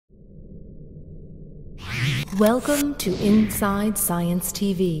Welcome to Inside Science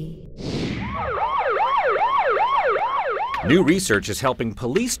TV. New research is helping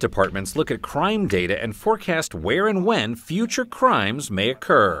police departments look at crime data and forecast where and when future crimes may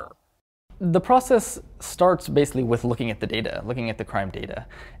occur. The process starts basically with looking at the data, looking at the crime data.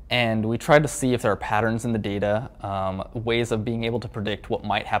 And we try to see if there are patterns in the data, ways of being able to predict what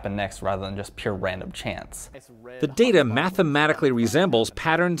might happen next rather than just pure random chance. The data mathematically resembles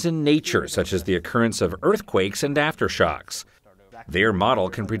patterns in nature, such as the occurrence of earthquakes and aftershocks. Their model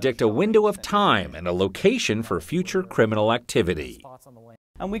can predict a window of time and a location for future criminal activity.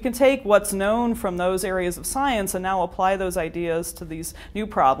 And we can take what's known from those areas of science and now apply those ideas to these new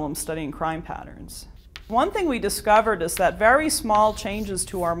problems studying crime patterns. One thing we discovered is that very small changes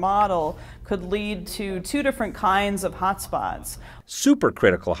to our model could lead to two different kinds of hotspots.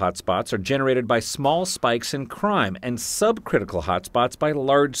 Supercritical hotspots are generated by small spikes in crime, and subcritical hotspots by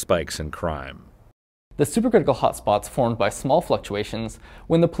large spikes in crime. The supercritical hotspots formed by small fluctuations,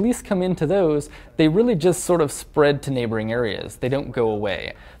 when the police come into those, they really just sort of spread to neighboring areas. They don't go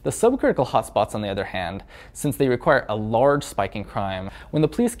away. The subcritical hotspots, on the other hand, since they require a large spike in crime, when the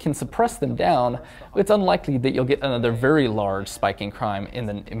police can suppress them down, it's unlikely that you'll get another very large spike in crime in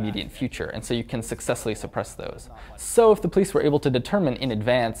the immediate future, and so you can successfully suppress those. So if the police were able to determine in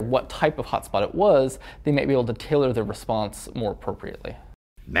advance what type of hotspot it was, they might be able to tailor their response more appropriately.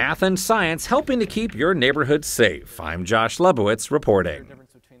 Math and science helping to keep your neighborhood safe. I'm Josh Lebowitz reporting.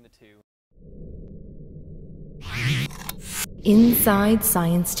 Inside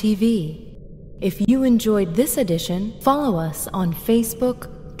Science TV. If you enjoyed this edition, follow us on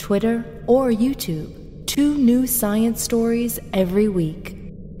Facebook, Twitter, or YouTube. 2 new science stories every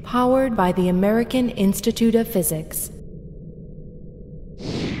week. Powered by the American Institute of Physics.